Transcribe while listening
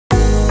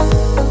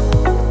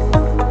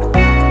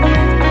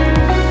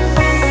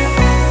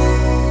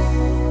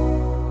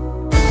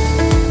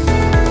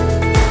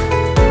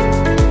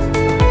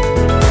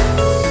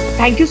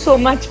Thank you so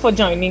much for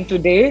joining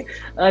today.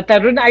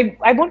 Tarun,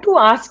 I want to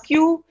ask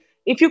you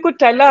if you could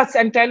tell us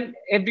and tell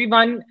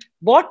everyone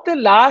what the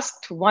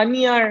last 1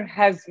 year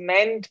has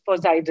meant for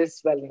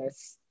Zydus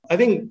Wellness. I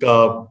think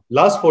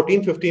last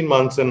 14, 15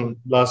 months and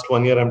last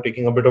 1 year, I'm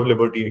taking a bit of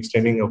liberty,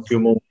 extending a few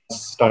more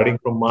months, starting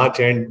from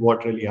March and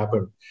what really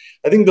happened.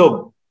 I think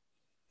though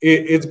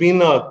it's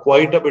been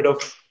quite a bit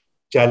of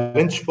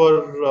challenge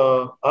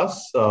for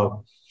us.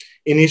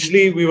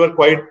 Initially, we were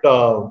quite,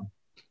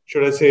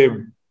 should I say,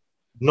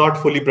 not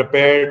fully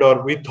prepared,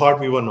 or we thought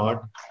we were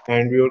not,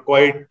 and we were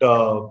quite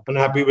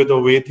unhappy with the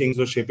way things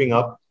were shaping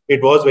up.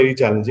 It was very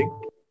challenging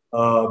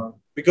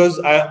because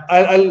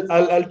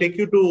I'll take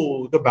you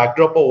to the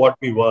backdrop of what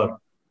we were.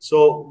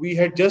 So we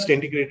had just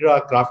integrated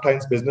our Kraft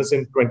Heinz business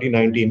in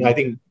 2019. I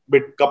think a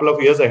couple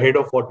of years ahead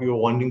of what we were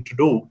wanting to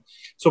do.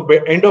 So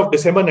by end of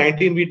December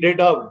 19, we did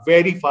a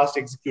very fast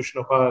execution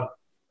of our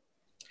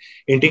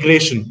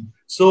integration.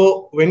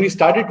 So when we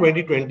started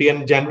 2020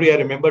 and January, I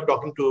remember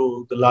talking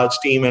to the large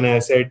team and I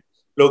said,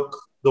 look,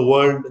 the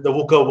world, the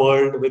VUCA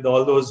world with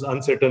all those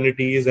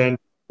uncertainties and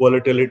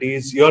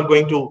volatilities, you're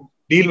going to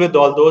deal with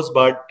all those,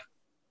 but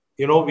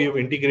we have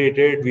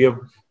integrated, we have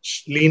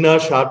leaner,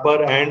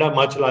 sharper, and a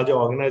much larger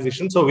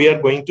organization. So we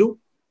are going to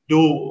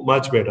do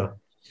much better.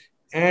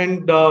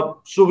 And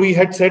so we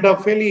had set a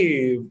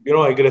fairly,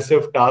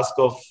 aggressive task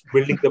of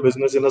building the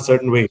business in a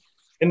certain way.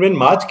 And when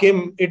March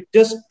came, it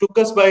just took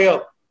us by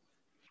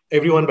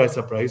everyone by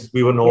surprise.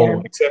 We were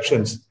no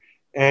exceptions.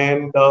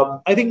 And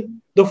I think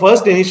the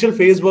first initial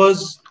phase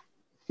was,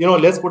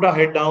 let's put our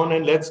head down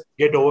and let's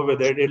get over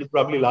with it. It'll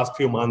probably last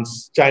few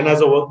months.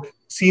 China's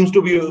seems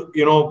to be,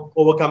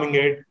 overcoming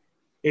it.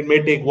 It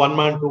may take 1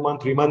 month, 2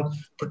 months, 3 months.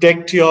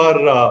 Protect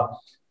your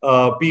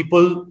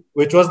people,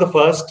 which was the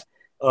first.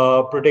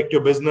 Protect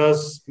your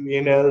business,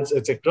 P&Ls,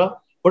 etc.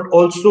 But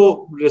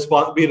also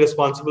be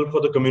responsible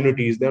for the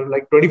communities. There are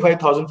like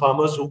 25,000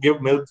 farmers who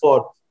give milk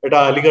at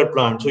our Aligarh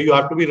plant. So you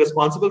have to be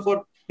responsible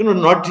for,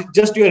 not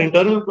just your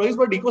internal employees,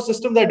 but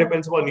ecosystem that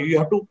depends upon you. You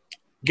have to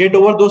get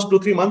over those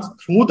 2-3 months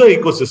through the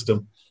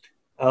ecosystem.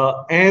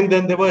 And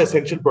then there were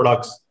essential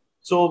products.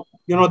 So,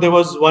 there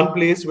was one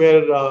place where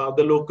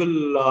the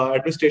local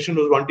administration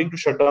was wanting to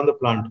shut down the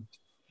plant.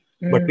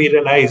 But we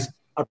realized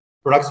our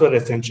products were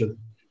essential.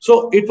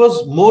 So it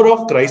was more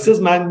of crisis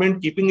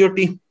management, keeping your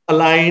team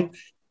aligned,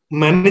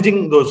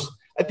 managing those.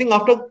 I think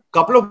after a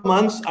couple of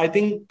months, I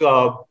think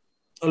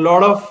a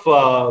lot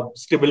of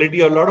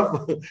stability, a lot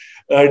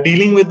of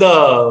dealing with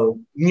the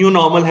new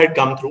normal had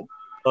come through.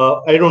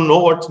 I don't know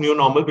what's new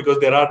normal because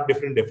there are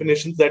different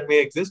definitions that may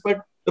exist.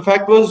 But the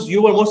fact was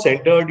you were more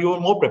centered, you were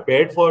more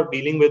prepared for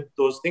dealing with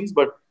those things.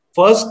 But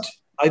first,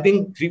 I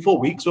think 3-4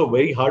 weeks were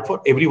very hard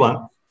for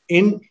everyone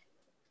in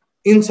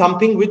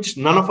something which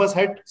none of us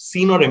had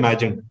seen or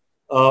imagined.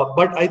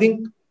 But I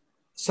think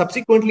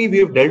subsequently we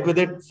have dealt with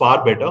it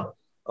far better.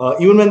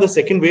 Even when the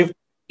second wave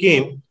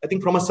came, I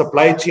think from a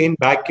supply chain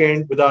back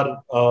end with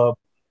our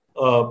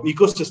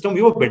ecosystem,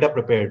 we were better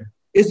prepared.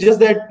 It's just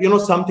that,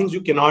 some things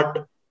you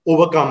cannot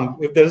overcome.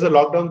 If there is a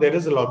lockdown, there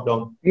is a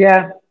lockdown.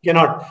 Yeah.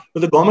 Cannot. But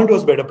the government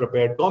was better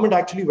prepared. Government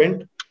actually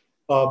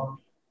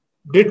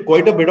did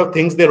quite a bit of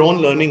things, their own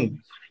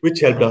learning, which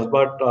helped us.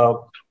 But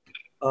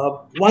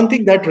one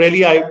thing that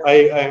really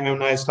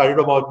when I started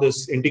about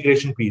this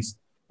integration piece,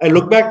 I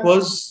look back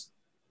was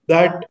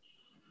that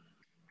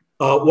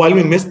while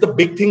we missed the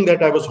big thing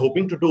that I was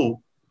hoping to do,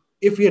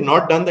 if we had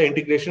not done the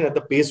integration at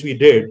the pace we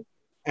did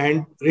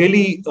and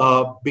really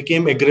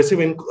became aggressive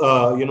in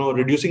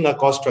reducing our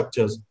cost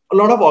structures, a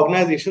lot of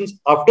organizations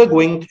after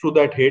going through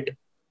that hit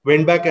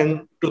went back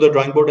and to the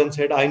drawing board and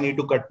said, I need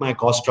to cut my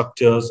cost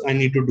structures. I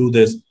need to do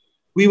this.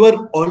 We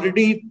were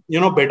already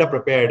better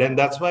prepared, and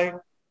that's why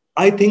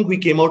I think we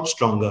came out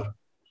stronger,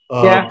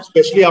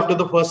 especially after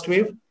the first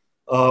wave.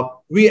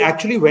 We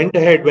actually went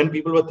ahead when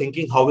people were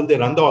thinking, how will they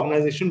run the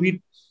organization?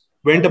 We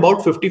went about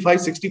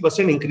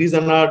 55-60% increase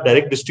in our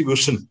direct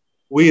distribution.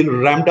 We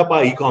ramped up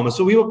our e-commerce.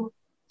 So we were,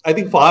 I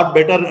think, far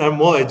better and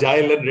more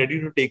agile and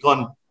ready to take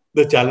on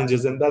the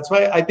challenges. And that's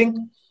why I think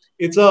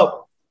it's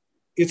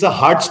a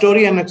hard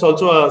story, and it's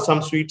also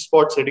some sweet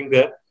spot sitting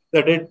there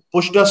that it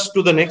pushed us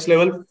to the next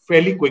level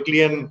fairly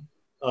quickly. And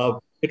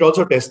it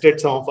also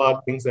tested some of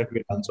our things that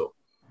we've done. So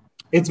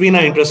it's been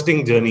an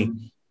interesting journey.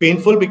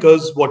 Painful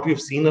because what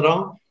we've seen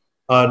around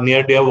our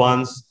near dear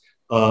ones,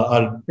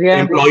 our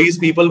employees,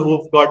 people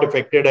who've got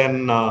affected,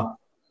 and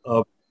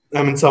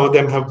some of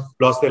them have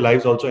lost their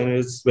lives also, and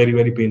it's very,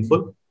 very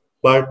painful.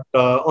 But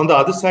on the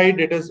other side,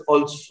 it is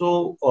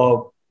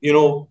also,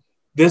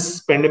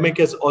 this pandemic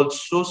has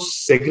also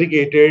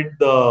segregated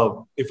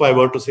if I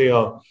were to say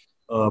a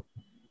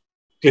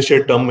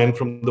cliche term meant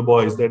from the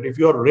boys, that if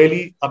you're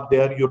really up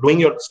there, you're doing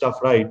your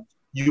stuff right,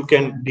 you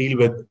can deal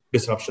with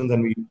disruptions.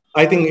 And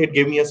I think it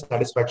gave me a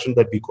satisfaction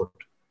that we could.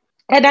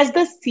 And as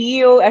the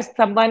CEO, as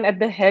someone at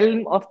the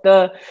helm of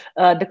the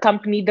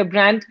company, the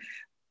brand,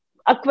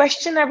 a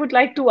question I would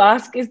like to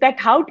ask is that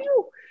how do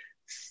you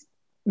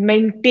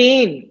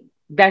maintain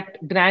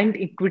that brand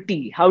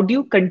equity? How do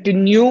you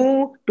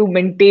continue to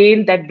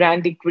maintain that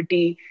brand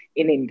equity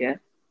in India?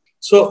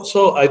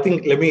 So I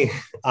think let me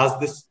ask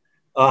this,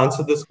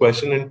 answer this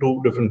question in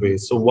two different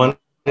ways. So one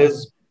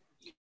is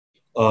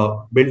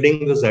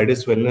building the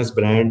Zydus Wellness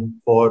brand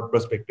for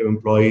prospective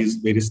employees,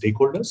 various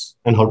stakeholders,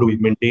 and how do we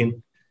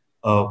maintain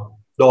uh,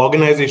 the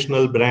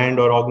organizational brand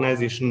or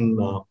organization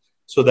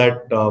so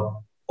that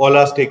all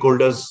our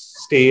stakeholders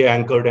stay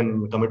anchored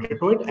and committed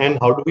to it, and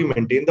how do we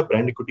maintain the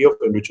brand equity of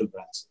individual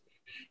brands.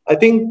 I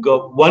think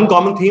one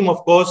common theme, of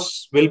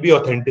course, will be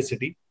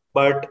authenticity.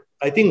 But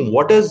I think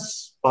what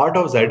is part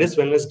of Zydus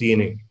Wellness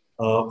DNA?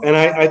 And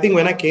I think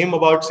when I came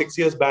about 6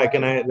 years back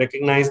and I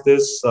recognized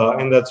this,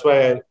 and that's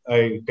why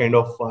I kind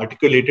of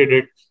articulated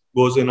it,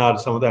 goes in our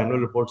some of the annual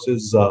reports,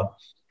 is, our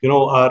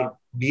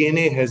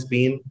DNA has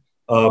been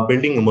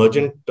building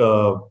emergent,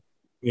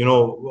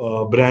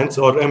 brands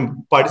or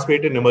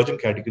participate in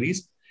emergent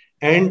categories.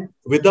 And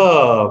with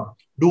a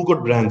do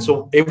good brand.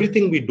 So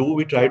everything we do,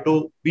 we try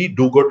to be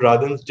do good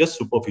rather than just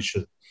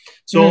superficial.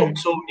 So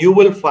you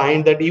will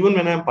find that even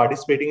when I'm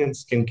participating in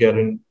skincare,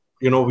 and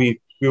we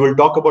will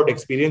talk about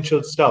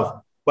experiential stuff,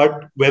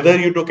 but whether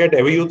you look at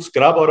Everyuth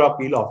scrub or a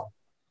peel off,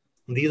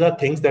 these are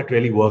things that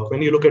really work.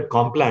 When you look at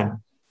Complan,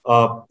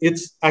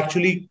 it's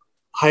actually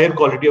higher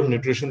quality of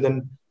nutrition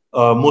than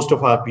most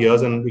of our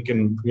peers, and we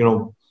can,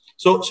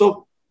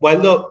 so while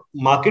the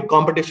market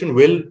competition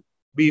will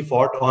be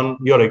fought on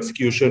your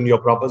execution, your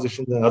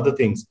propositions, and other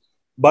things,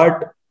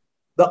 but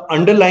the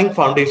underlying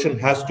foundation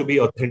has to be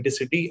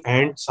authenticity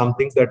and some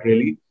things that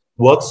really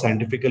work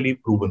scientifically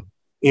proven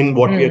in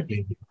what we are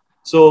claiming.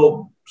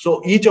 So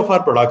each of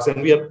our products,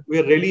 and we are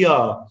really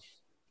a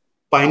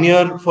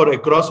pioneer for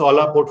across all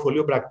our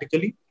portfolio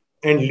practically,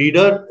 and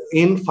leader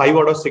in 5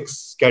 out of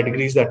 6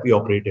 categories that we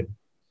operate in.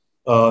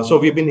 So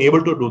we've been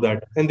able to do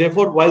that, and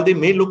therefore, while they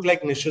may look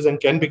like niches and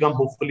can become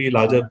hopefully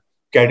larger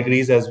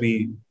categories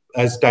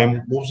as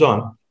time moves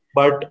on,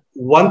 but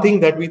one thing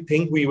that we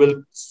think we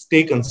will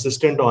stay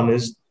consistent on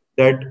is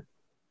that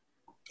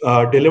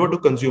deliver to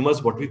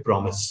consumers what we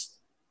promise,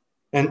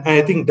 and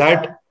I think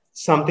that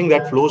something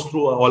that flows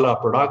through all our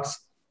products,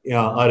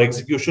 our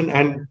execution,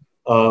 and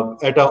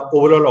at our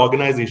overall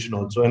organization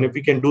also. And if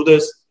we can do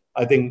this,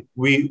 I think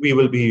we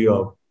will be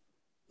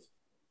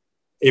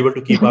able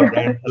to keep our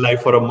brand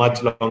alive for a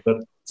much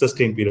longer,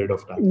 sustained period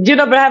of time.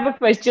 But I have a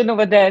question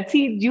over there.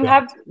 See, you Yeah.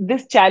 have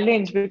this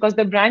challenge because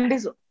the brand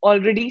is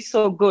already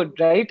so good,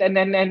 right? And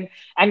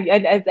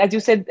as you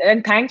said,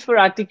 and thanks for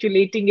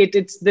articulating it.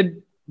 It's the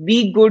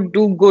be good,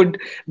 do good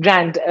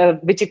brand,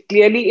 which it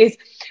clearly is.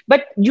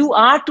 But you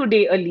are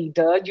today a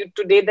leader. You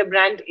today the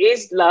brand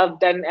is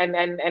loved,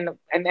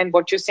 and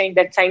what you're saying,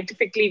 that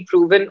scientifically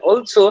proven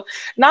also.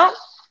 Now,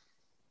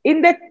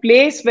 in that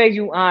place where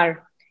you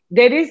are,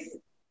 there is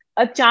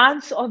a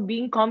chance of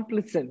being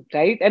complacent,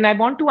 right? And I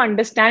want to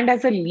understand,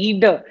 as a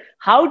leader,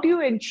 how do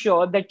you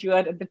ensure that you are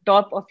at the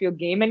top of your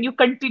game and you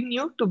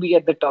continue to be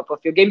at the top of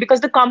your game?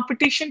 Because the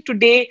competition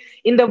today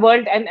in the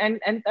world,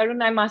 and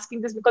Tarun, I'm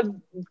asking this because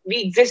we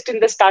exist in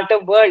the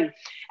startup world.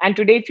 And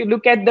today, if you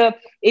look at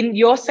in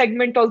your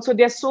segment also,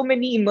 there are so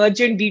many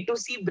emergent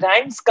D2C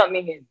brands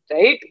coming in,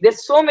 right?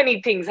 There's so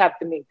many things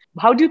happening.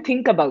 How do you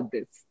think about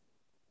this?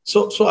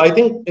 So I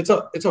think it's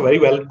a very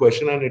valid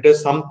question, and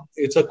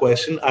it's a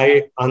question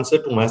I answer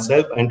to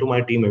myself and to my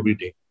team every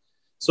day.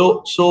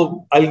 So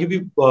I'll give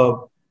you,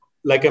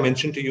 like I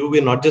mentioned to you,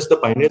 we're not just the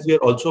pioneers; we are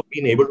also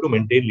being able to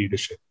maintain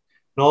leadership.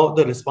 Now,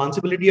 the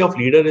responsibility of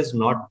leader is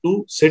not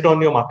to sit on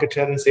your market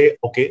share and say,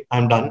 "Okay,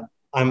 I'm done.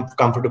 I'm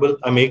comfortable.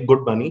 I make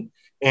good money,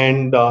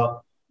 and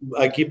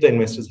I keep the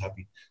investors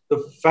happy." The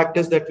fact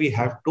is that we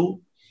have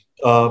to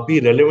be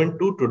relevant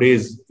to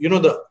today's.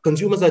 The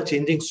consumers are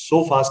changing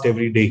so fast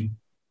every day.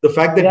 The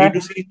fact that Yeah.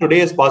 D2C today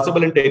is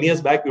possible, and 10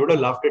 years back, we would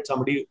have laughed at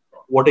somebody,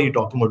 what are you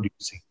talking about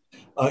D2C?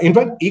 In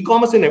fact,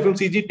 e-commerce in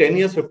FMCG 10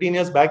 years, 15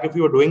 years back, if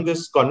you were doing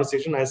this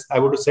conversation, as I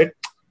would have said,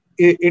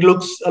 it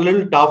looks a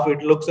little tough.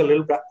 It looks a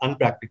little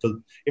impractical.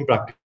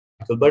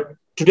 But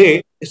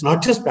today, it's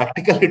not just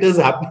practical, it is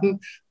happening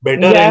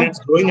better, and it's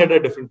Yeah. growing at a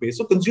different pace.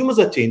 So consumers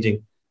are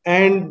changing.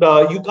 And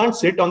you can't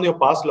sit on your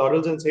past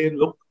laurels and say,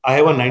 look, I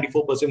have a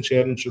 94%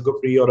 share in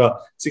sugar-free or a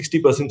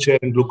 60% share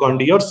in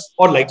Glucon-D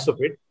or likes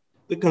of it.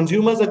 The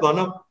consumers are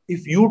gonna,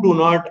 if you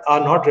are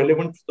not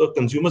relevant to the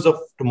consumers of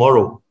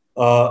tomorrow,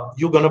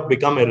 you're gonna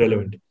become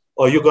irrelevant,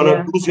 or you're gonna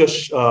Yeah. lose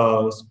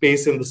your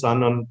space in the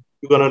sun, and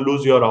you're gonna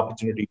lose your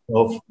opportunity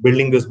of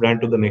building this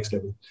brand to the next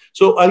level.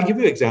 So I'll give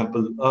you an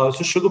example.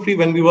 So sugar free,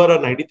 when we were a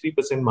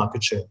 93%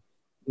 market share,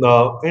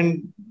 and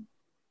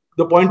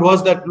the point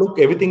was that, look,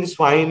 everything is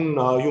fine.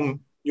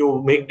 You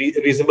make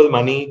reasonable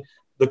money.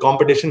 The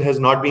competition has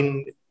not been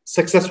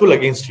successful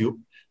against you.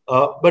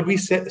 But we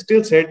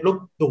still said, look,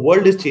 the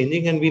world is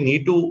changing and we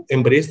need to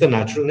embrace the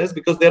naturalness,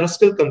 because there are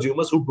still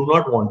consumers who do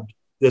not want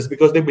this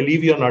because they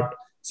believe you're not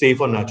safe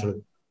or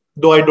natural.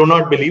 Though I do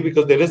not believe,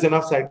 because there is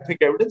enough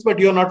scientific evidence, but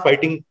you're not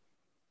fighting.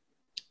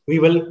 We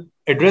will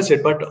address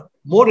it. But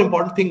more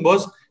important thing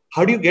was,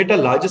 how do you get a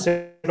larger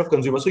set of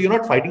consumers? So you're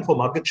not fighting for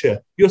market share.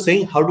 You're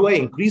saying, how do I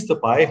increase the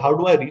pie? How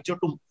do I reach out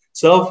to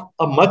serve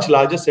a much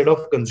larger set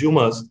of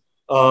consumers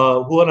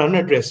who are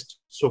unaddressed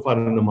so far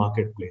in the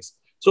marketplace?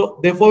 So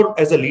therefore,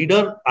 as a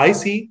leader, I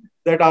see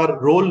that our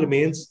role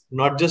remains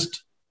not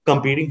just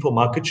competing for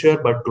market share,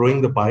 but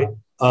growing the pie.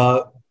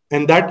 Uh,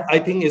 and that I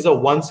think is a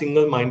one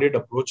single-minded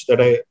approach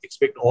that I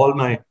expect all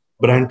my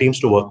brand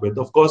teams to work with.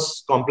 Of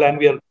course, Complan,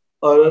 we are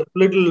a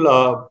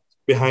little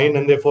behind,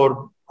 and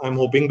therefore I'm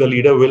hoping the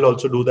leader will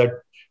also do that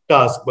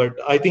task. But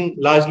I think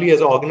largely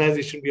as an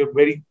organization, we are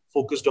very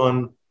focused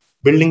on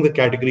building the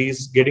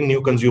categories, getting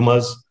new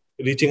consumers,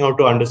 reaching out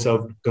to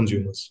underserved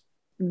consumers.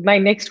 My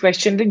next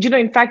question,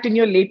 in fact, in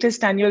your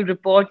latest annual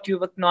report,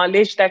 you've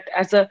acknowledged that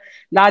as a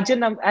larger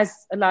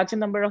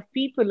number of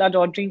people are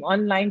ordering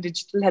online,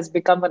 digital has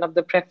become one of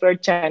the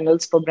preferred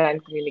channels for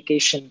brand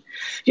communication.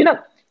 You know,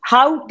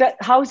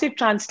 how is it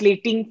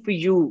translating for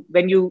you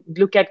when you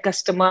look at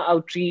customer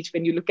outreach,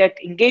 when you look at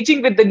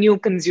engaging with the new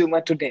consumer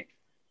today?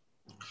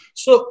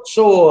 So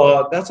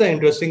that's an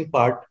interesting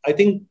part. I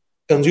think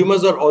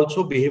consumers are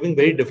also behaving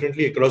very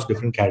differently across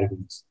different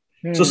categories.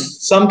 So Hmm.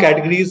 some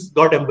categories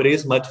got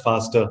embraced much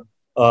faster.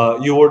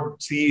 You would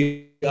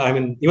see, I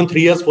mean, even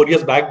 3 years, 4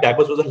 years back,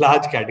 diapers was a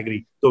large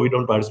category, though we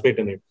don't participate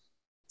in it.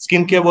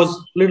 Skincare was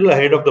a little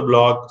ahead of the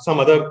block.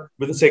 Some other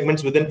within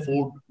segments within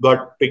food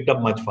got picked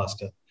up much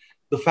faster.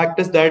 The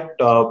fact is that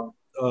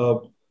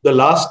the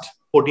last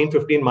 14,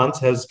 15 months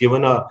has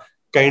given a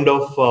kind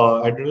of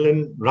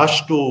adrenaline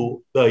rush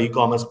to the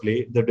e-commerce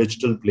play, the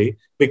digital play,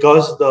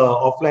 because the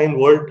offline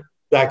world,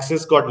 the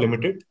access got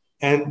limited.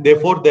 And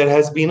therefore, there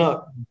has been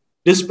a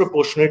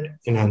disproportionate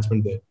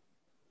enhancement there.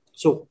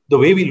 So the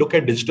way we look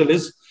at digital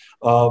is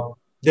uh,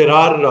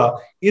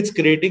 it's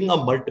creating a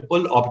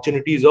multiple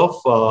opportunities of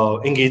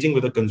engaging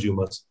with the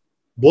consumers,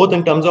 both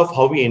in terms of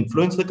how we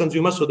influence the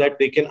consumers so that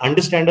they can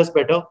understand us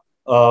better,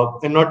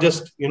 and not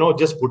just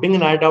just putting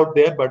an ad out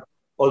there, but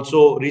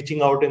also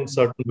reaching out in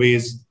certain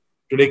ways.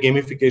 Today,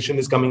 gamification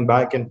is coming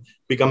back and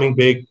becoming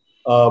big.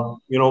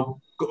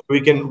 We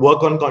can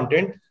work on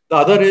content. The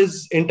other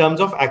is in terms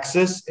of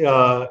access,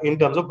 in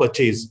terms of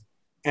purchase,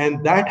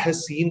 and that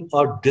has seen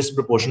a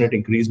disproportionate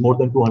increase, more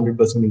than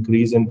 200%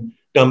 increase in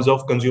terms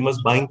of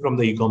consumers buying from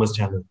the e-commerce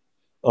channel.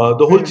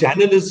 The whole Hmm.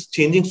 channel is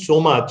changing so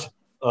much.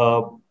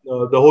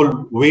 The whole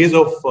ways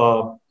of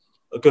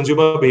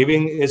consumer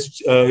behaving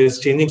is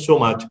changing so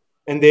much,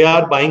 and they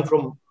are buying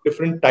from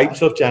different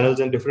types of channels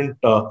and different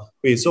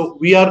ways. So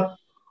we are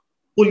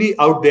fully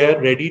out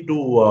there, ready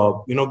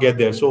to get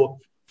there. So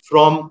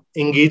from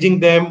engaging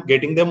them,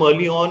 getting them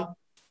early on,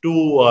 to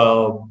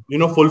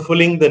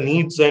fulfilling the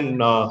needs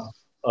and uh,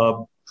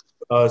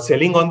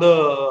 selling on the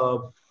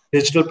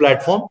digital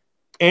platform.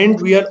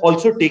 And we are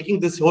also taking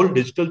this whole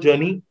digital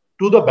journey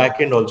to the back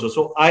end also.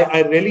 So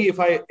I really,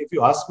 if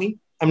you ask me,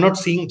 I'm not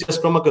seeing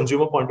just from a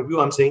consumer point of view.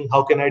 I'm saying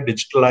how can I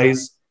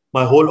digitalize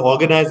my whole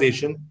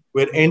organization,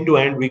 where end to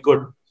end we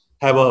could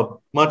have a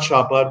much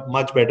sharper,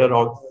 much better,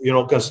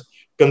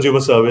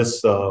 consumer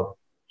service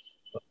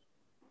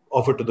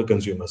offered to the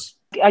consumers.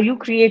 Are you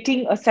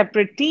creating a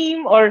separate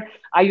team, or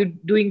are you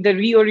doing the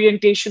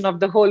reorientation of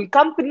the whole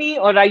company,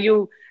 or are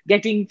you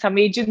getting some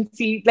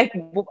agency,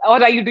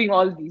 or are you doing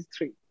all these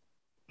three?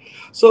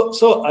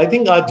 So I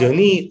think our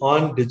journey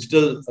on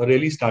digital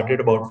really started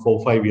about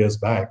 4 5 years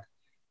back.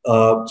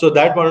 So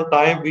that one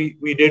time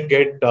we did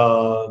get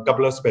a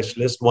couple of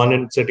specialists, one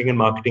in sitting in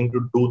marketing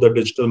to do the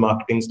digital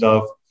marketing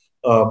stuff,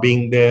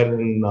 being there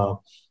in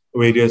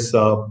various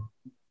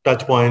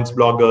touch points,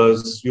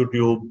 bloggers,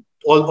 YouTube,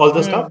 all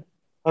the stuff.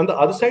 Hmm. On the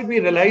other side, we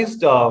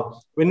realized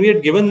when we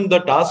had given the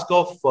task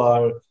of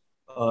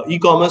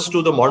e-commerce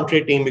to the modern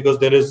trade team, because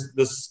there is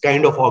this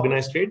kind of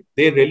organized trade,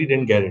 they really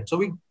didn't get it. So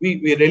we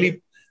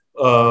really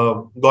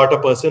got a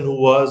person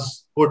who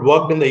had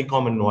worked in the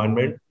e-com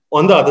environment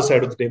on the other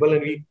side of the table,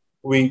 and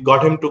we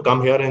got him to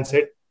come here and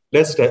said,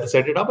 let's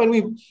set it up. And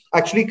we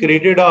actually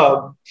created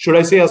a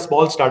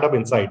small startup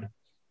inside,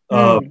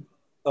 uh,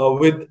 Hmm.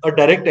 with a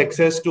direct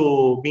access to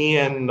me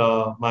and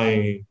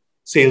my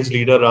sales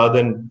leader, rather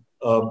than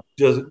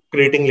just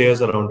creating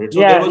layers around it. So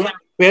there was Yeah.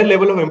 a fair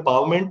level of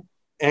empowerment,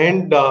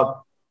 and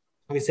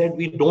we said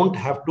we don't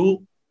have to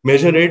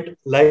measure it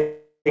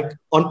like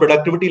on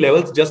productivity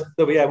levels, just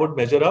the way I would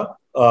measure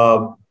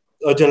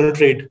a general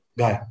trade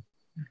guy,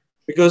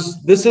 because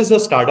this is a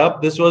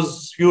startup. This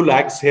was few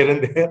lakhs here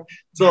and there.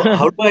 So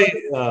how do I?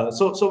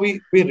 So we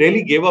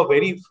really gave a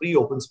very free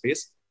open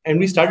space, and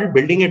we started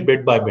building it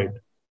bit by bit.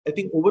 I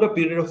think over a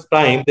period of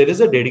time, there is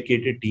a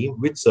dedicated team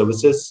which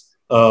services,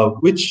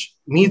 which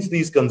meets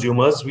these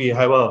consumers. We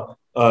have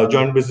a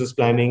joint business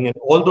planning and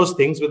all those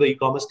things with the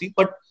e-commerce team,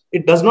 but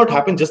it does not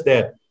happen just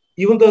there.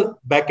 Even the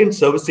back-end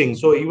servicing,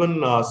 so even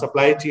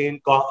supply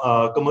chain,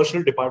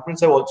 commercial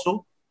departments have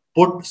also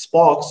put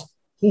spokes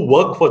who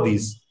work for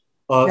these.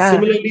 Yeah.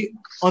 Similarly,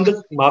 on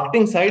the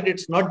marketing side,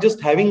 it's not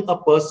just having a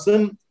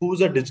person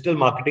who's a digital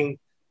marketing,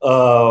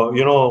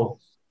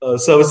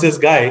 services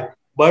guy,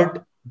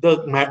 but the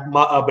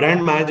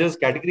brand managers,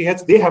 category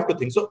heads, they have to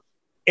think. So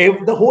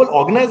if the whole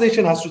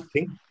organization has to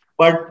think.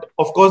 But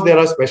of course, there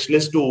are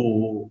specialists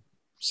to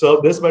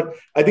serve this. But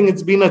I think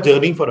it's been a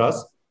journey for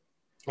us,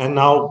 and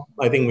now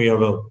I think we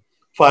are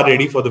far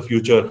ready for the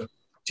future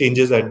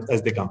changes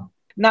as they come.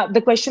 Now,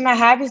 the question I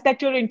have is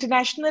that your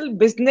international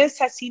business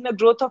has seen a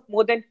growth of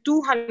more than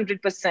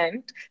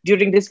 200%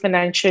 during this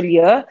financial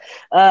year,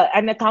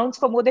 and accounts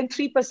for more than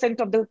 3%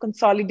 of the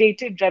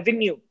consolidated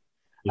revenue.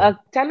 Yeah.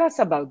 Tell us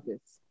about this.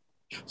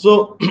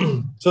 So,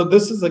 so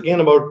this is again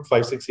about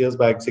 5, 6 years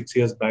back, 6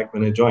 years back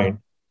when I joined,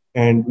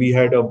 and we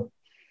had a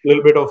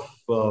little bit of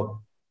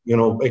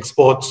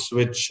exports,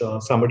 which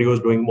somebody was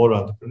doing more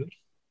entrepreneur.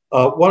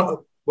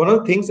 One of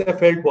the things I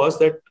felt was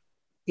that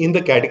in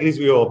the categories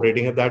we were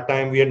operating at that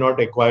time, we had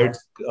not acquired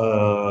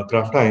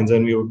Kraft Heinz,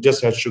 and we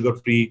just had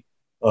sugar-free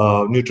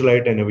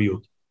Nutrilite and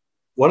Everyuth.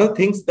 One of the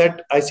things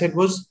that I said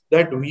was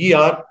that we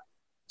are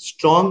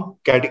strong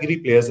category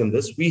players in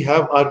this. We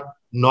have our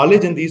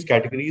knowledge in these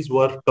categories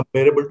were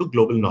comparable to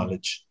global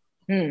knowledge.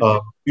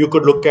 You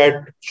could look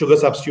at sugar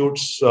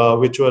substitutes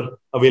which were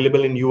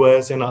available in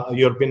US and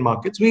European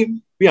markets.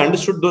 We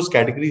understood those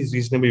categories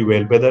reasonably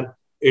well, whether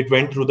it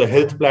went through the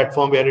health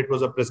platform where it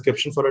was a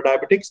prescription for a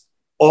diabetics,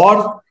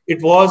 or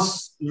it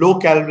was low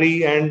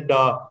calorie and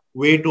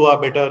way to a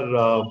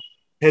better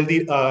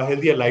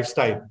healthier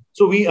lifestyle.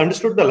 So we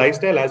understood the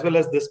lifestyle as well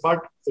as this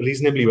part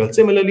reasonably well.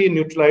 Similarly, in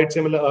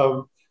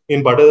Nutrilite,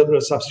 in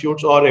butter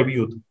substitutes or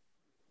Everyuth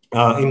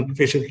in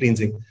facial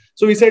cleansing.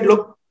 So we said,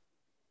 look,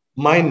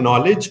 my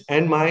knowledge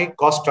and my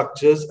cost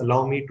structures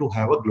allow me to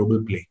have a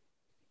global play.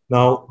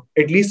 Now,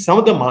 at least some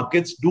of the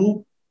markets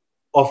do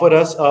offer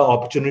us an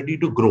opportunity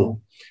to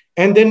grow.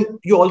 And then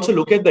you also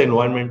look at the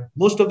environment.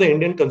 Most of the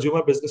Indian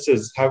consumer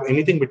businesses have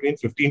anything between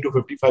 15 to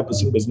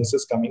 55%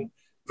 businesses coming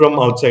from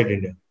outside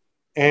India.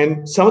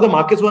 And some of the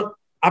markets were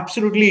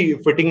absolutely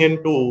fitting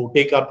in to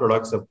take our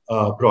products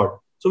abroad.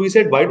 So we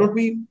said, why don't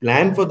we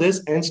plan for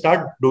this and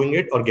start doing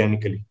it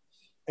organically?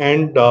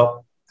 And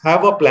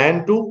have a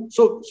plan to,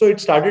 so it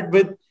started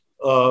with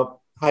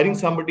hiring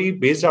somebody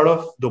based out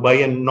of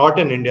Dubai and not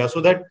in India,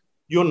 so that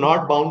you're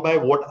not bound by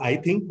what I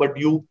think, but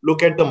you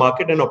look at the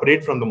market and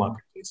operate from the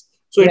marketplace.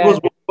 So it was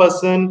one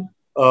person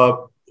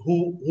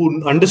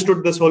who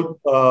understood this whole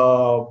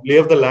lay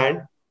of the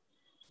land,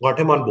 got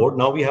him on board.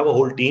 Now we have a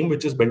whole team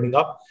which is building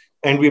up,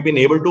 and we've been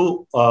able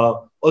to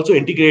also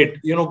integrate,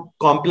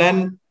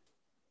 Complan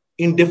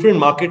in different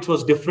markets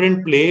was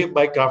different play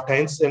by Kraft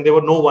Heinz, and there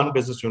were no one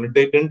business unit.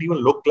 They didn't even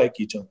look like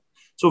each other.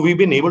 So we've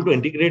been able to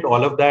integrate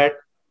all of that.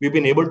 We've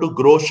been able to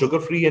grow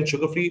sugar-free and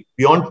sugar-free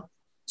beyond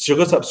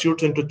sugar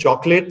substitutes into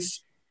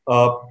chocolates.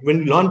 When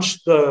we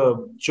launched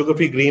the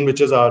sugar-free green,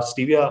 which is our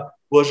stevia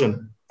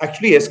version,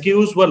 actually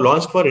SKUs were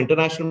launched for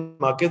international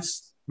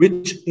markets,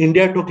 which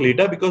India took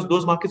later because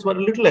those markets were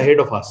a little ahead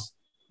of us.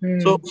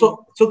 So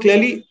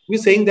clearly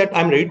we're saying that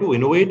I'm ready to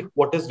innovate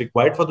what is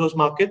required for those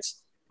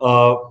markets,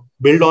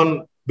 build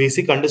on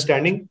basic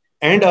understanding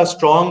and a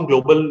strong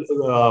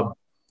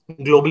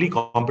globally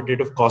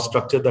competitive cost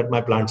structure that my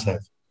plants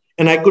have.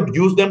 And I could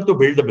use them to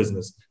build a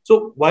business.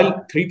 So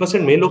while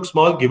 3% may look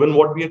small given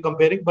what we are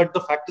comparing, but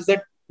the fact is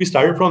that we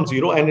started from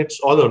zero and it's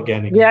all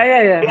organic.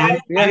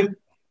 And I'm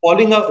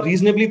following a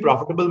reasonably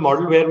profitable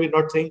model where we're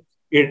not saying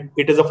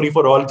it is a free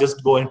for all,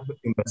 just go and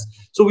invest.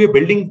 So we're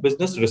building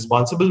business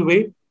responsible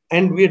way,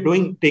 and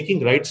we're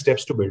taking right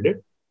steps to build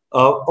it.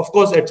 Of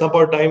course, at some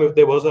point in time, if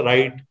there was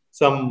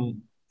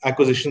some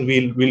acquisition,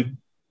 we'll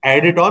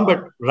add it on.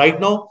 But right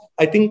now,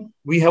 I think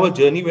we have a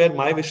journey where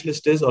my wish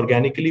list is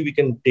organically, we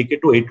can take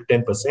it to 8 to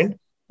 10%,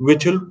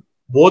 which will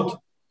both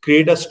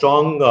create a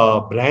strong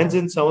brands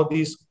in some of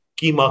these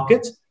key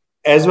markets,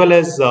 as well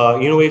as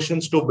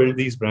innovations to build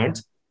these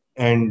brands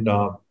and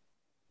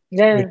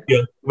be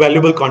a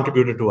valuable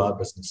contributor to our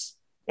business.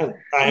 And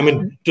I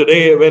mean,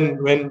 today when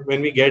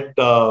we get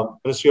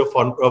Ministry of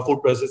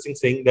Food Processing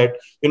saying that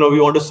we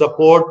want to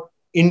support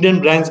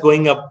Indian brands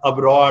going up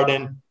abroad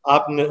and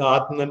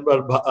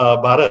Atmanirbhar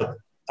Bharat,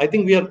 I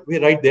think we're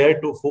right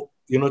there to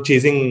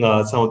chasing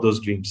some of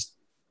those dreams.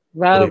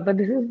 Wow, but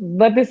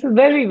this is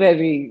very,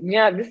 very,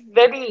 this is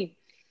very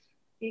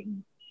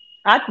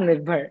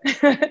Atmanirbhar.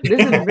 This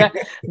is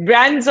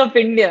brands of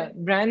India,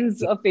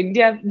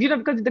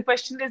 because the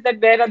question is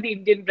that where are the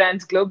Indian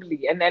brands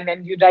globally? And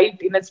you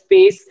write in a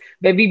space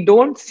where we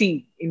don't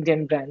see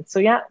Indian brands.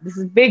 So this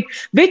is big.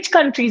 Which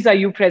countries are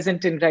you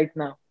present in right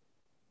now?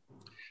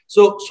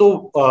 So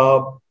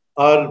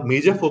our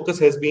major focus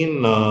has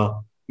been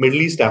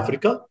Middle East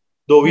Africa,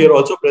 though we are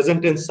also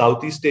present in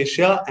Southeast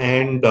Asia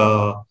and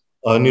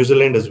New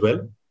Zealand as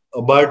well.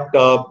 But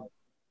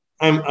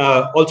I'm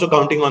also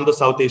counting on the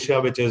South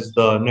Asia, which is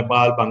the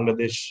Nepal,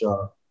 Bangladesh,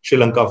 Sri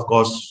Lanka, of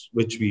course,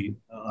 which we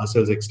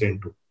ourselves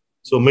extend to.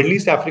 So Middle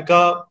East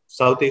Africa,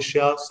 South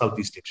Asia,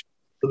 Southeast Asia.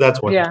 So that's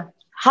what. Yeah.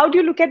 How do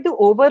you look at the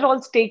overall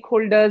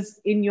stakeholders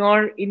in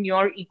your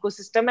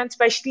ecosystem, and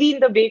especially in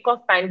the wake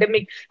of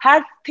pandemic?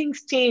 Have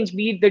things changed,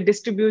 be it the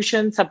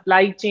distribution,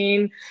 supply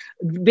chain,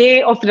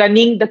 way of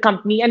running the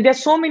company? And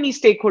there's so many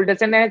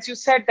stakeholders. And as you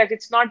said, that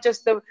it's not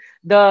just the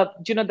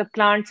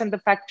plants and the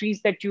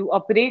factories that you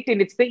operate in,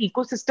 it's the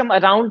ecosystem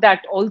around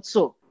that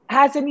also.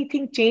 Has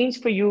anything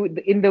changed for you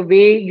in the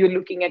way you're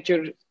looking at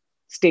your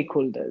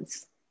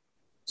stakeholders?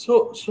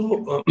 So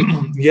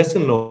yes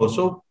and no.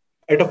 So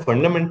at a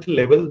fundamental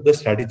level, the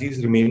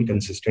strategies remain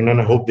consistent, and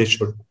I hope they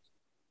should.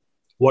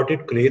 what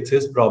it creates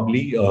is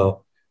probably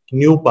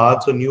new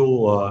paths or new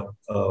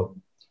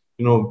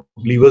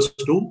levers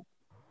to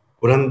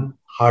run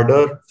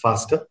harder,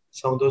 faster,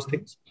 some of those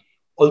things.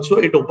 Also,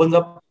 it opens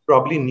up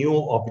probably new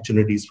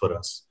opportunities for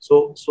us.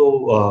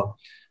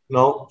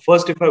 Now,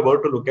 first, if I were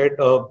to look at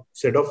a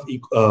set of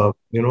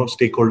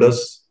stakeholders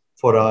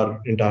for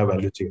our entire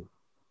value chain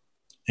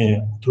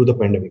through the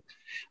pandemic,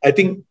 I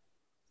think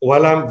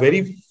while I'm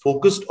very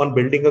focused on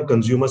building a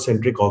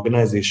consumer-centric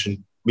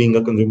organization, being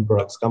a consumer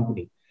products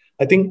company,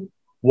 I think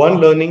one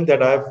learning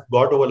that I've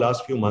got over the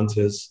last few months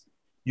is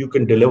you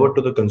can deliver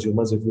to the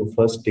consumers if you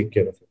first take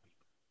care of it.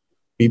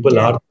 People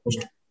Yeah. are the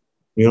most,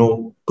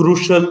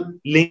 crucial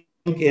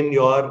link in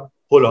your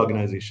whole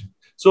organization.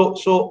 So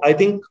I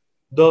think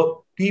the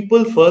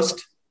people first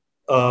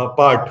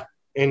part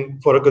in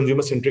for a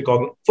consumer centric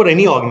for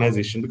any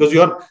organization, because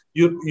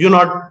you're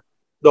not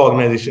the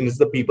organization,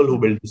 it's the people who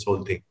build this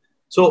whole thing.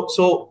 So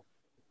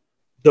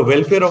the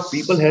welfare of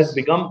people has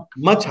become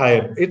much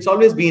higher. It's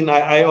always been,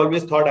 I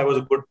always thought I was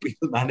a good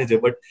people manager,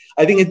 but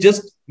I think it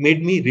just made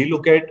me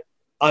relook at,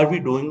 are we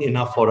doing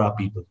enough for our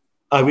people?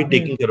 Are we Mm.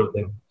 taking care of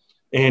them?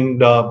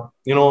 And,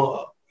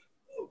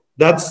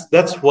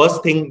 that's first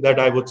thing that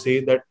I would say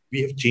that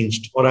we have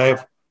changed, or I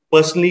have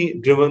personally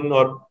driven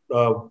or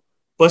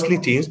personally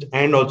changed,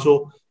 and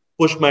also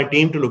pushed my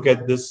team to look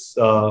at this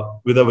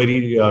with a very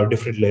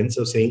different lens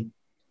of saying,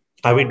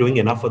 are we doing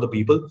enough for the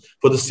people,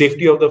 for the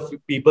safety of the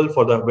people,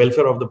 for the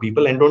welfare of the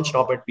people, and don't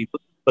stop at people,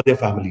 but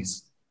their families.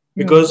 Mm.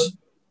 Because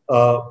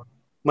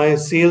my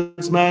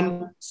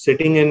salesman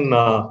sitting in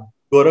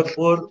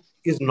Gorakhpur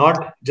is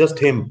not just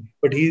him,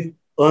 but he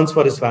earns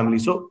for his family.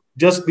 So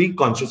just be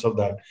conscious of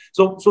that.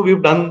 So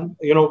we've done,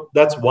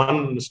 that's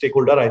one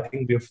stakeholder I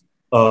think we've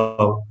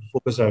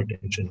focused our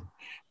attention.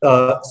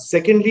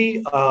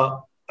 Secondly,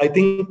 I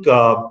think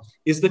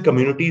is the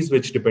communities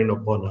which depend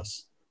upon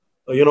us.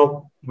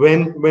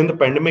 When the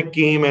pandemic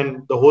came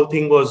and the whole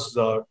thing was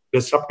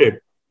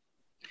disrupted,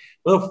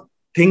 one of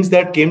things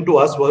that came to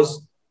us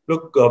was,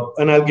 look,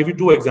 and I'll give you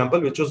two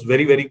examples, which was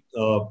very, very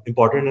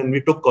important, and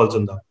we took calls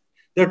on that.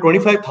 There are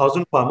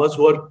 25,000 farmers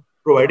who are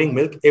providing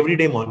milk every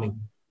day morning.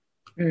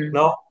 Mm.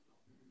 Now,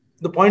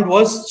 the point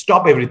was,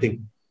 stop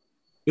everything.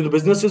 The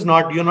business is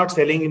not, you're not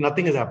selling,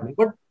 nothing is happening.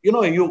 But,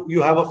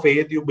 you have a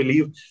faith, you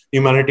believe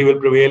humanity will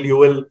prevail, you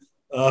will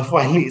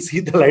finally see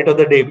the light of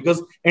the day.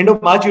 Because end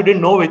of March, you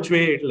didn't know which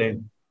way it'll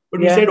end. But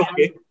we Yeah. said,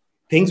 okay,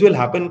 things will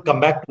happen, come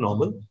back to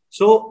normal.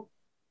 So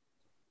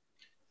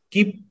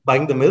keep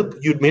buying the milk.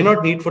 You may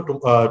not need for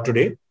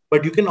today,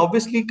 but you can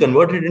obviously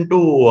convert it into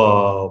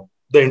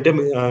the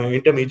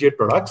intermediate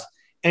products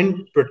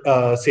and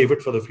save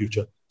it for the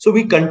future. So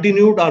we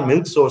continued our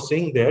milk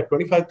sourcing there.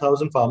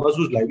 25,000 farmers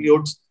whose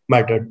livelihoods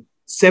mattered.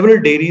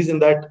 Several dairies in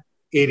that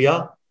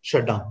area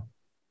shut down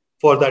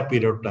for that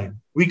period of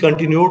time. We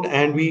continued,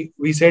 and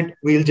we said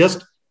we'll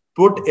just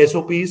put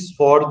SOPs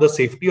for the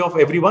safety of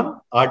everyone,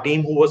 our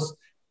team who was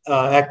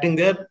acting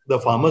there, the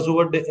farmers who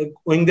were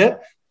going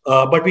there,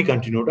 but we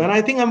continued. And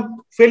I think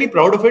I'm fairly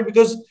proud of it,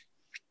 because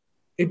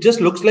it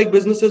just looks like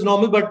business is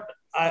normal, but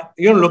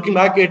looking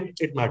back,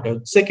 it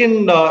matters.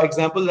 Second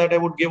example that I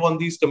would give on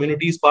these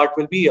communities part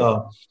will be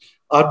our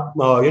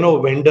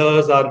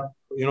vendors, our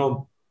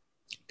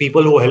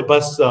people who help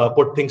us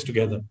put things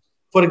together.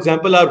 For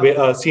example,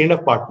 our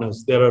C&F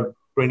partners, there are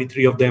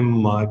 23 of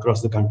them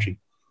across the country.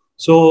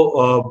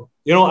 So,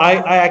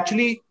 I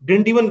actually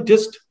didn't even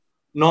just,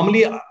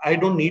 normally I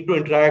don't need to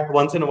interact.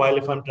 Once in a while.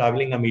 If I'm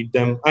traveling, I meet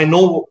them. I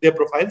know their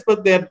profiles,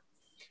 but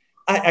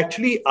I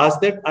actually asked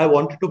that I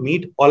wanted to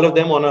meet all of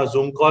them on a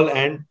Zoom call,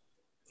 and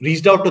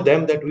reached out to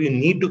them that we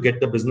need to get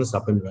the business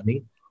up and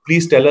running.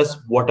 Please tell us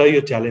what are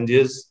your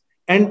challenges.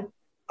 And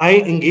I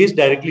engaged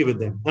directly with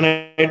them. And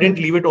I didn't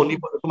leave it only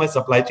to my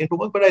supply chain to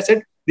work, but I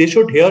said they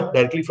should hear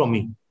directly from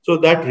me. So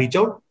that reach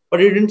out,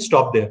 but it didn't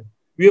stop there.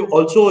 We have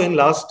also in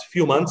last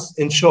few months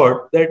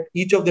ensured that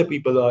each of the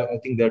people, I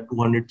think there are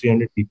 200,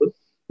 300 people,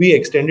 we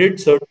extended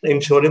certain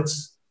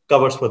insurance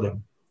covers for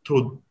them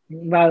through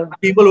Well.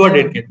 people who are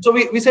Mm. dedicated. So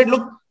we said,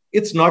 look,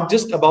 it's not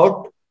just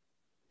about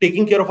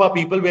taking care of our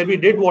people, where we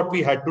did what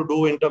we had to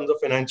do in terms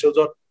of financials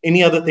or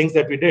any other things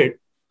that we did.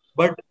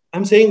 But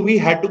I'm saying we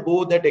had to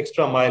go that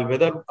extra mile,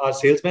 whether our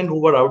salesmen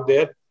who were out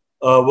there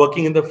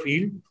working in the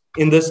field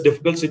in this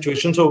difficult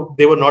situation. So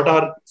they were not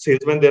our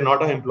salesmen, they're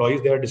not our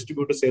employees, they are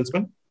distributor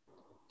salesmen,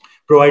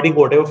 providing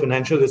whatever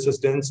financial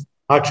assistance,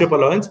 hardship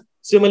allowance.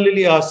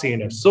 Similarly, our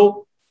CNS.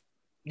 So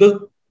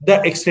the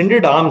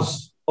extended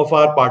arms of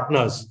our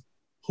partners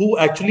who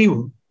actually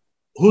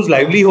whose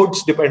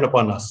livelihoods depend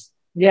upon us,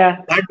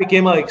 Yeah. that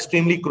became an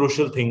extremely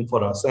crucial thing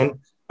for us. And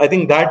I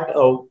think that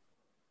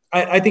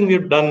I think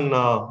we've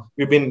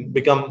been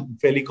become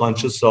fairly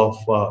conscious of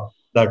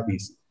that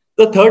piece.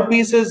 The third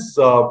piece is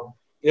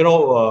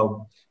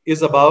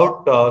is about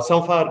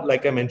some of our,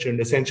 like I mentioned,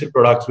 essential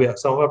products.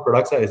 Some of our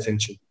products are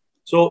essential.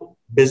 So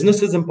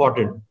business is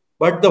important,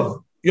 but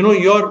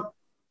your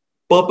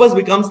purpose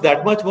becomes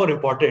that much more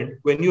important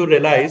when you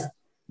realize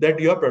that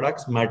your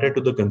products matter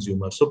to the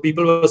consumer. So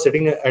people were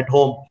sitting at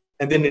home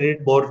and they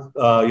needed more,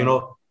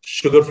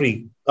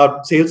 sugar-free.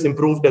 Our sales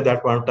improved at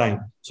that point of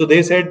time. So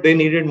they said they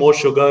needed more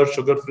sugar,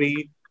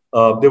 sugar-free.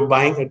 They were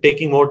buying,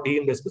 taking more tea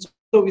and biscuits.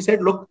 So we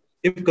said, look,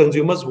 if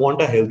consumers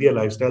want a healthier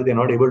lifestyle, they're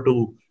not able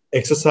to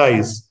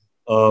exercise.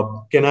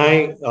 Can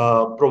I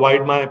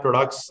provide my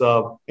products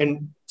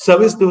and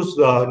service those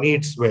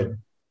needs well?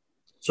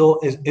 So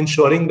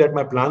ensuring that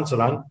my plants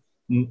run,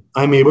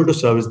 I'm able to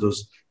service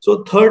those.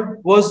 So third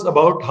was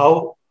about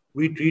how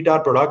we treat our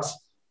products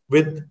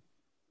with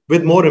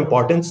more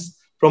importance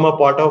from a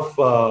part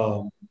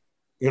of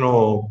you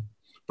know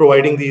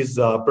providing these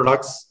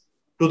products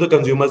to the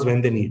consumers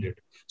when they need it.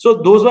 So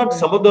those were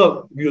some of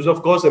the views.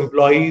 Of course,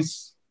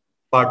 employees,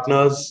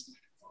 partners.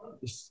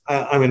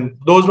 I mean,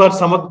 those were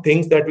some of the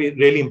things that we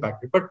really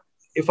impacted. But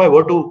if I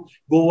were to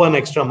go one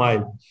extra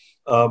mile,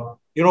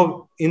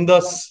 in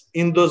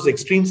those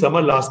extreme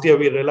summer last year,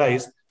 we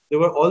realized there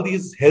were all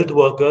these health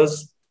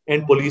workers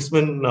and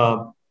policemen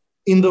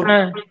in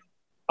the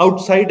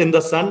outside in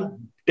the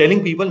sun,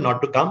 telling people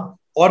not to come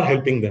or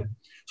helping them.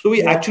 So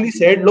we actually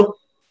said, look,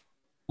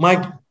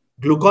 my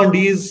Glucon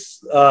D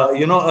is,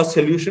 a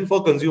solution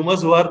for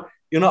consumers who are,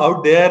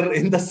 out there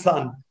in the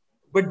sun.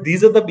 But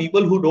these are the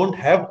people who don't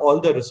have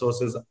all the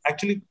resources.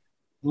 Actually,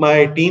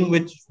 my team,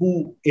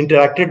 who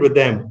interacted with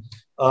them,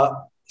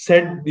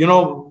 said,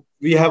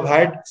 we have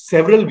had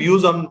several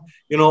views on,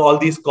 all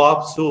these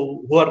cops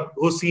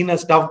who seen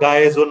as tough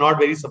guys who are not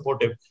very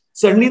supportive.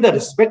 Suddenly, the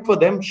respect for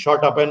them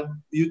shot up, and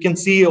you can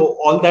see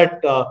all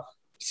that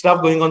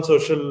stuff going on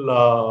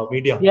social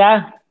media.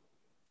 Yeah.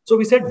 So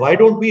we said, why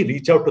don't we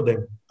reach out to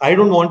them? I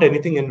don't want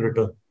anything in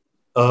return.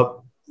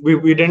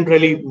 We didn't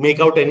really make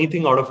out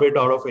anything out of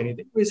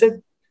anything. We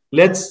said,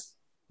 let's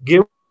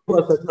give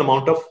a certain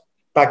amount of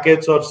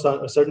packets or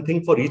a certain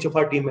thing for each of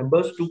our team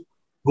members to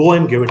go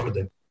and give it to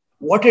them.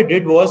 What it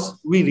did was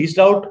we reached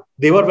out.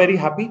 They were very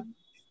happy.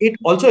 It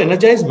also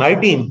energized my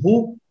team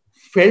who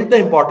felt the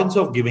importance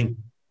of giving.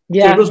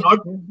 So it was not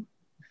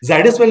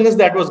Zydus Wellness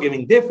that was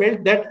giving. They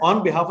felt that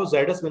on behalf of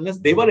Zydus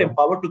Wellness, they were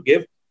empowered to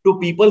give to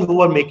people who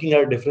were making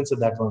a difference at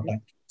that point in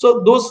time.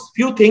 So those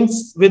few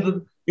things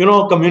with,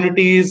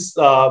 communities,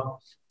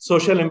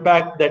 social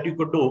impact that you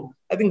could do,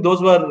 I think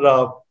those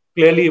were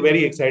clearly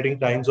very exciting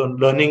times on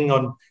learning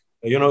on,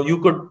 you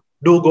could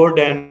do good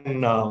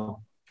and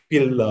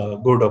feel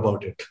good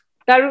about it.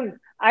 Tarun,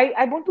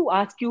 I want to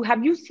ask you,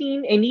 have you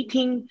seen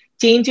anything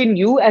change in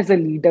you as a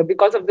leader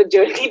because of the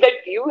journey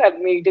that you have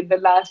made in the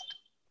last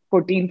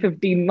 14,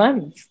 15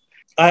 months?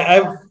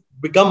 I've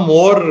become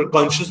more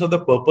conscious of the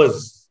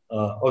purpose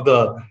of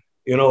the,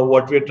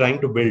 what we're trying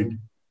to build,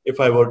 if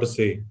I were to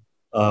say.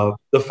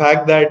 The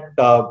fact that,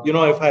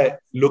 if I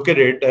look at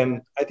it,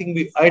 and I think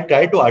I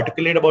tried to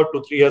articulate about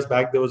 2, 3 years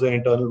back, there was an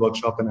internal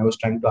workshop and I was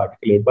trying to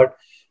articulate. But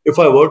if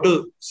I were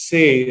to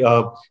say,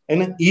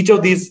 and each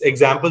of these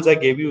examples I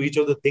gave you, each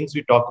of the things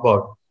we talk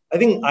about, I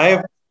think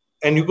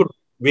and you could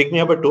wake me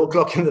up at 2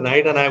 o'clock in the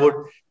night and I would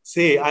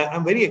say,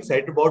 I'm very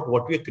excited about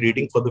what we're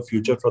creating for the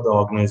future for the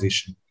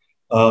organization.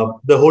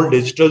 The whole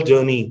digital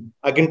journey,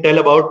 I can tell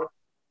about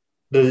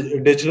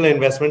the digital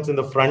investments in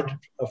the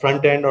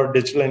front end or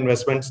digital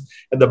investments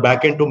at the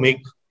back end to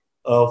make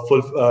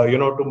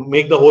to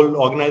make the whole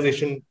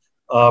organization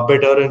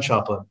better and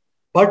sharper.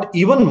 But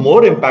even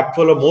more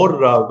impactful or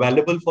more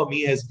valuable for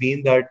me has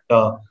been that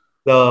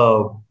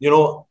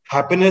the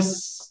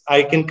happiness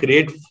I can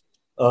create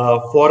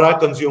for our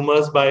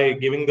consumers by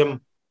giving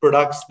them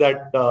products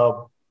that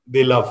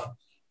they love.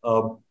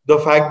 The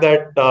fact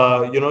that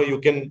you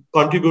can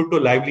contribute to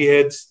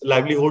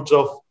livelihoods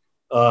of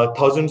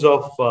thousands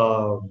of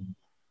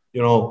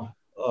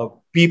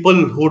people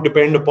who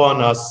depend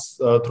upon us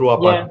through our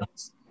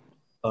partners.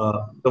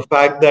 The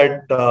fact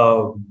that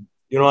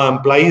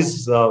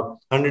employees,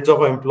 hundreds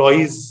of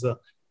employees,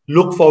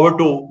 look forward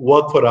to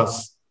work for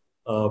us.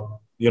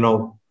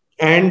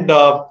 And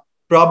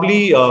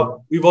probably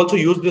we've also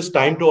used this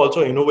time to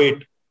also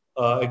innovate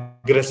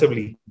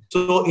aggressively.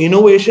 So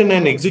innovation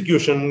and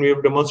execution, we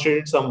have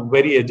demonstrated some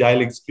very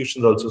agile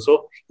executions also.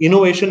 So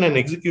innovation and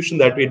execution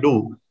that we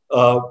do,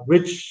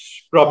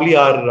 which probably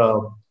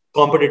our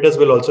competitors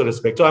will also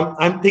respect. So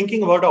I'm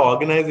thinking about an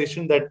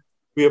organization that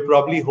we are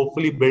probably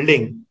hopefully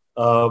building,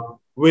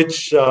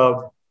 which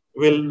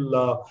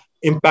will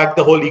impact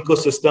the whole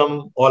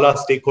ecosystem, all our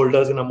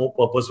stakeholders in a more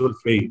purposeful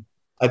way.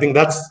 I think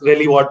that's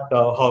really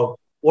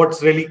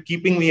what's really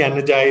keeping me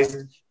energized,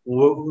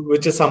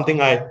 which is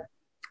something I've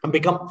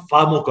become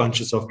far more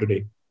conscious of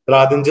today,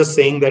 rather than just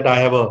saying that I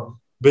have a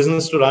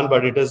business to run,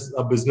 but it is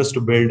a business to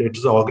build. It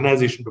is an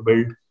organization to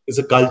build. It's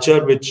a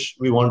culture which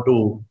we want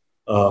to,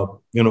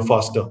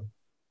 foster.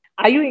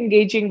 Are you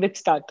engaging with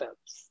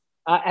startups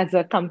as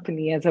a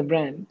company, as a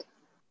brand?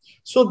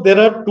 So there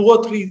are 2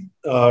 or 3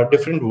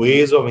 different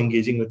ways of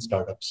engaging with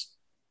startups.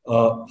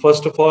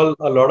 First of all,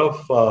 a lot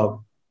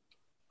of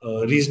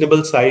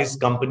reasonable size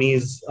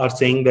companies are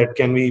saying that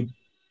can we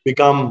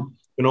become,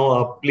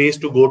 a place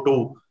to go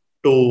to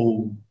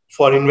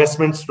for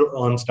investments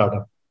on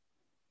startup.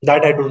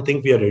 That I don't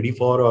think we are ready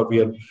for, or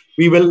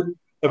we will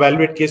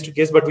evaluate case to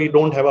case, but we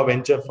don't have a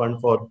venture fund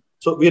for,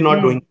 so we're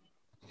not doing.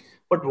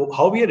 but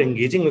how we are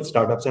engaging with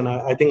startups. And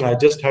I think I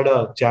just had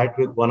a chat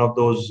with one of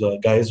those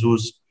guys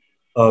who's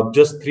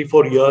just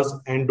 3-4 years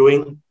and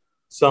doing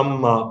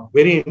some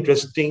very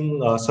interesting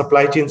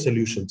supply chain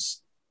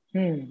solutions.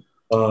 Hmm.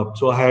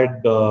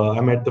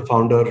 I met the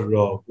founder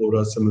over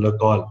a similar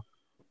call,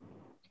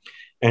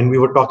 and we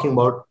were talking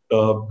about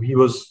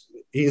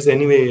he's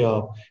anyway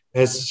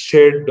has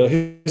shared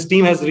his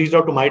team has reached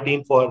out to my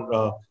team for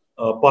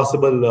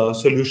possible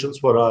solutions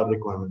for our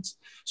requirements.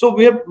 So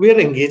we are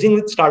engaging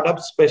with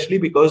startups, especially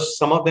because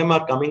some of them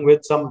are coming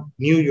with some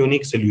new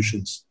unique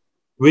solutions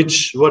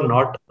which were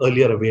not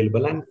earlier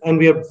available, and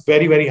we are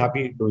very, very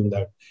happy doing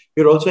that.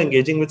 We're also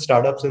engaging with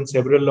startups in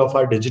several of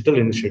our digital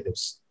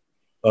initiatives.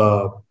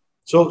 Uh,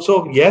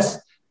 so yes,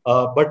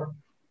 but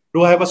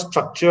do I have a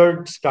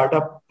structured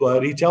startup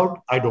reach out?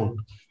 I don't.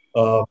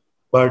 Uh,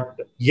 but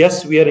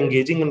yes, we are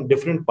engaging in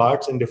different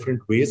parts in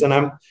different ways, and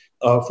I'm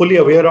fully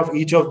aware of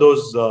each of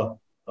those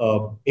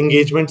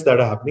engagements that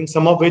are happening.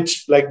 Some of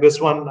which, like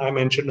this one I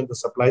mentioned in the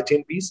supply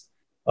chain piece,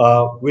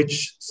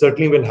 which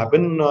certainly will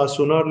happen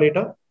sooner or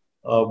later.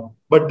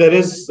 But there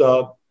is,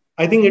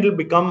 I think,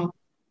 it'll become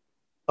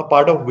a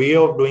part of way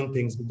of doing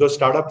things, because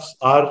startups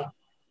are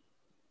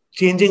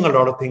changing a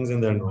lot of things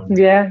in the environment,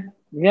 Yeah,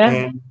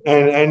 yeah,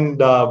 and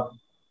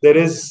there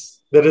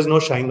is no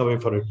shying away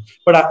for it.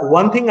 But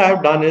one thing I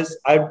have done is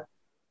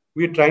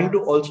we're trying to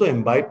also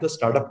imbibe the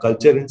startup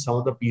culture in some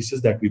of the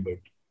pieces that we build.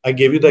 I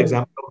gave you the hmm.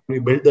 example of when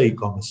we built the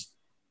e-commerce.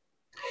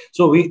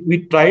 So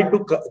we tried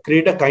to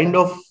create a kind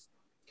of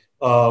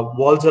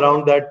walls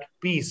around that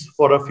piece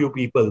for a few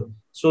people,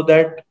 so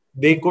that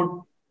they could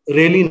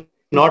really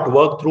not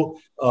work through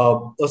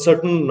a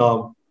certain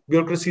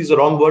bureaucracy is the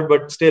wrong word,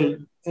 but still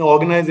an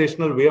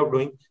organizational way of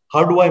doing.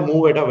 How do I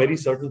move at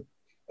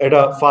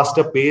a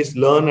faster pace,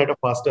 learn at a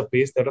faster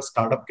pace that a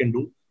startup can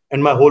do,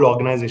 and my whole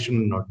organization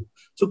will not do.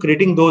 So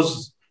creating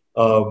those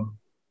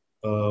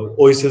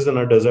oases in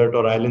a desert,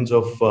 or islands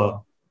of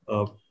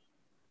uh,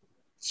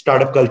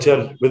 startup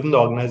culture within the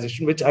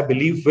organization, which I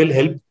believe will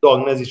help the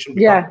organization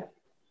become Yeah.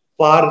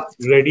 far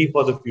ready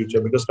for the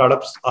future, because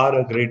startups are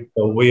a great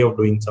way of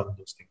doing some of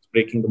those things,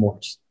 breaking the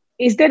molds.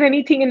 Is there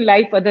anything in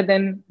life other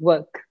than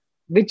work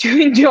which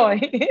you enjoy?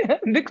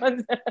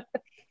 Because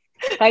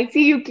I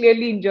see you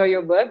clearly enjoy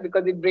your work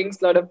because it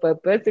brings a lot of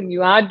purpose and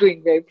you are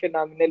doing very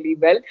phenomenally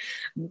well.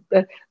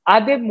 Uh,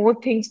 Are there more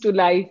things to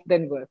life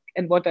than work?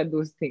 And what are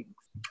those things?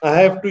 I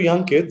have two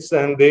young kids,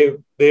 and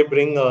they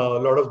bring a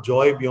lot of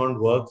joy beyond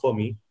work for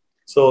me.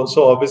 So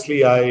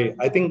obviously,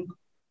 I think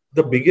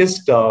the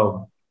biggest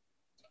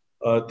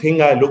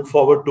thing I look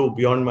forward to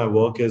beyond my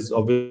work is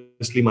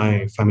obviously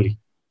my family.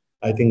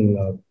 I think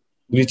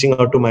reaching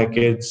out to my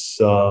kids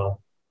uh,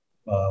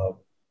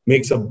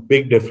 makes a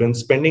big difference.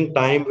 Spending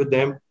time with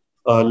them,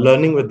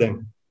 learning with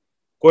them.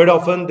 Quite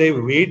often they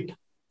wait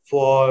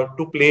for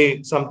to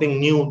play something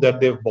new that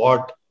they've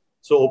bought.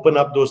 So open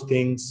up those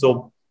things.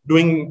 So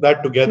doing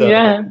that together, I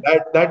Yeah.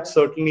 think that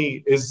certainly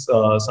is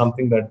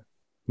something that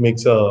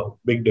makes a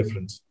big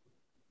difference.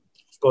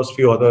 Of course,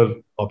 few other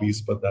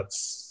hobbies, but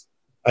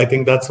I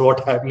think that's what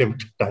I have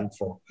limited time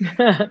for,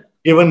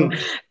 given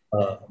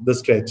the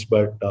stretch.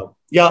 But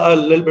yeah, a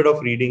little bit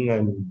of reading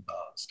and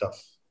stuff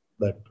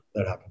that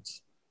that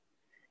happens.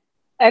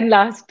 And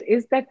last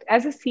is that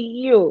as a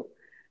CEO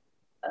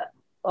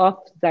of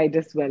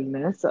Zydus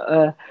Wellness,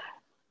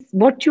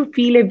 what you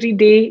feel every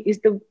day is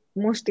the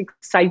most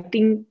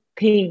exciting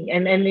thing.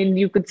 And then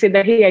you could say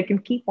that, hey, I can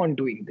keep on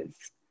doing this.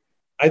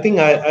 I think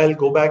I'll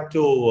go back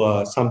to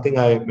something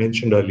I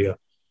mentioned earlier.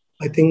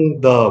 I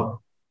think the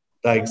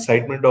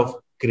excitement of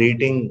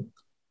creating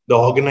the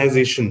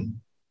organization,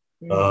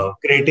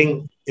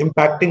 Mm.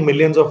 impacting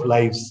millions of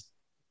lives,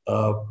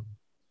 uh,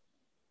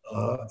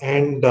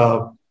 and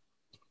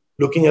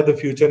looking at the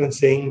future and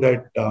saying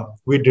that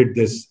we did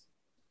this.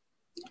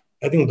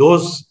 I think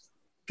those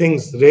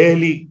things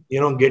really,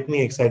 get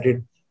me excited.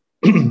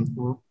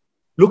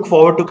 Look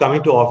forward to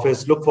coming to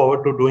office. Look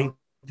forward to doing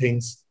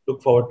things. Look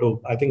forward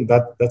to. I think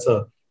that's a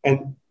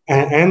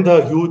and the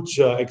huge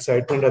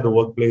excitement at the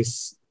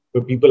workplace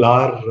where people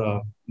are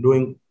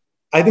doing,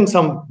 I think,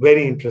 some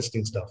very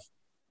interesting stuff.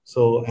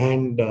 So,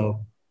 and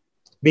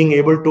being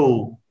able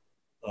to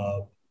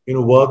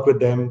work with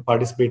them,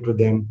 participate with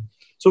them.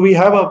 So we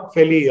have a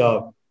fairly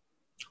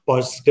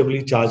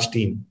positively charged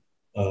team,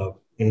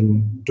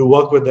 and to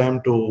work with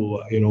them, to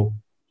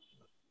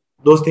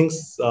those things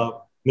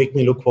make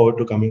me look forward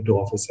to coming to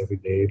office every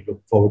day,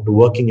 look forward to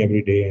working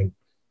every day. And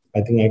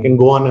I think I can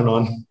go on and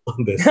on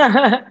on this.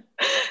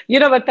 You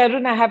know what,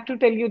 Tarun, I have to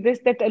tell you this,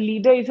 that a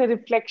leader is a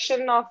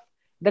reflection of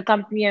the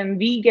company, and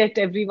we get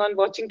everyone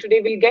watching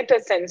today will get a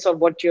sense of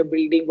what you're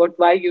building,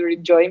 why you're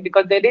enjoying,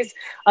 because there is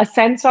a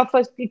sense of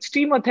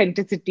extreme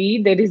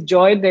authenticity, there is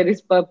joy, there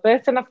is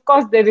purpose, and of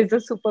course there is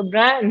a super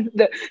brand,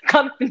 the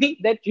company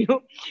that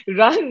you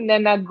run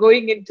and are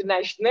going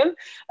international.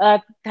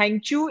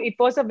 Thank you. It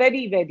was a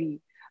very,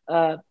 very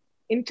uh,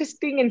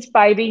 interesting,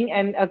 inspiring,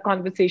 and a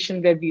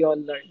conversation where we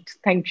all learned.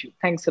 Thank you.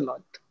 Thanks a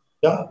lot.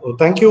 Yeah, well,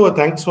 thank you.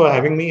 Thanks for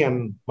having me,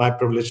 and my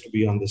privilege to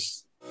be on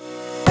this.